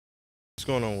What's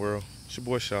going on, world? It's your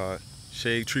boy Shad,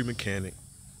 Shade Tree Mechanic.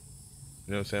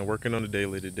 You know what I'm saying? Working on the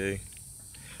daily today.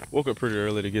 Woke up pretty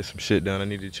early to get some shit done. I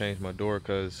needed to change my door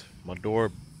because my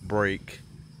door break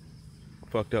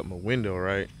fucked up my window,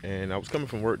 right? And I was coming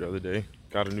from work the other day.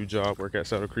 Got a new job, work at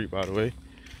Saddle Creek, by the way.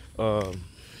 Um,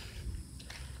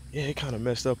 yeah, it kind of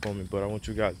messed up on me, but I want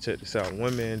you guys to check this out.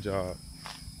 One man job,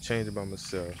 changing by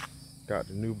myself. Got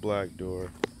the new black door.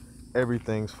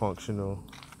 Everything's functional.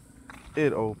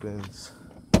 It opens.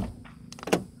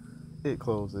 It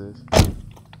closes.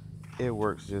 It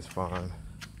works just fine.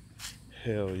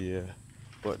 Hell yeah.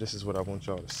 But this is what I want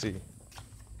y'all to see.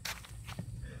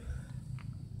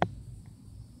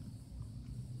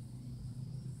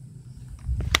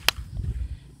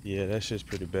 Yeah, that shit's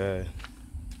pretty bad.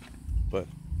 But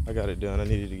I got it done. I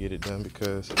needed to get it done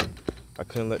because I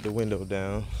couldn't let the window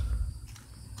down.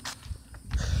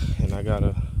 And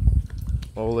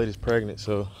my old lady's pregnant,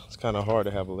 so it's kind of hard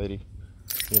to have a lady,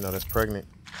 that's pregnant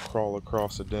crawl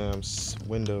across the damn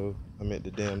window. I meant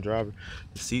the damn driver,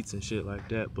 the seats and shit like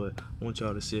that. But I want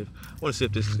y'all to see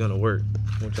if this is gonna work.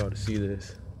 I want y'all to see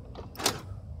this.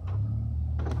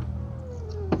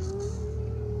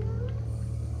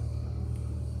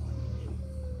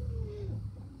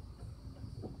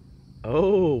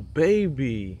 Oh,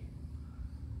 baby.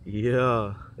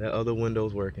 Yeah, that other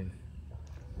window's working.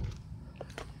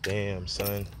 Damn,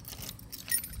 son.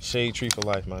 Shade tree for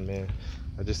life, my man.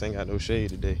 I just ain't got no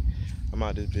shade today. I'm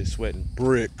out this bitch sweating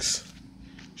bricks.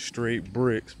 Straight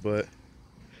bricks, but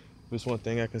there's one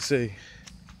thing I can say.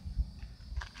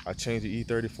 I changed the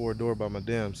E34 door by my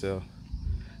damn self.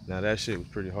 Now that shit was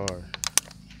pretty hard.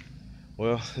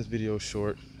 Well, this video's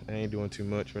short. I ain't doing too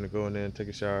much. I'm gonna go in there and take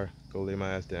a shower, go lay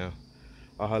my ass down.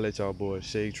 I'll holler at y'all boys.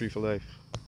 Shade tree for life.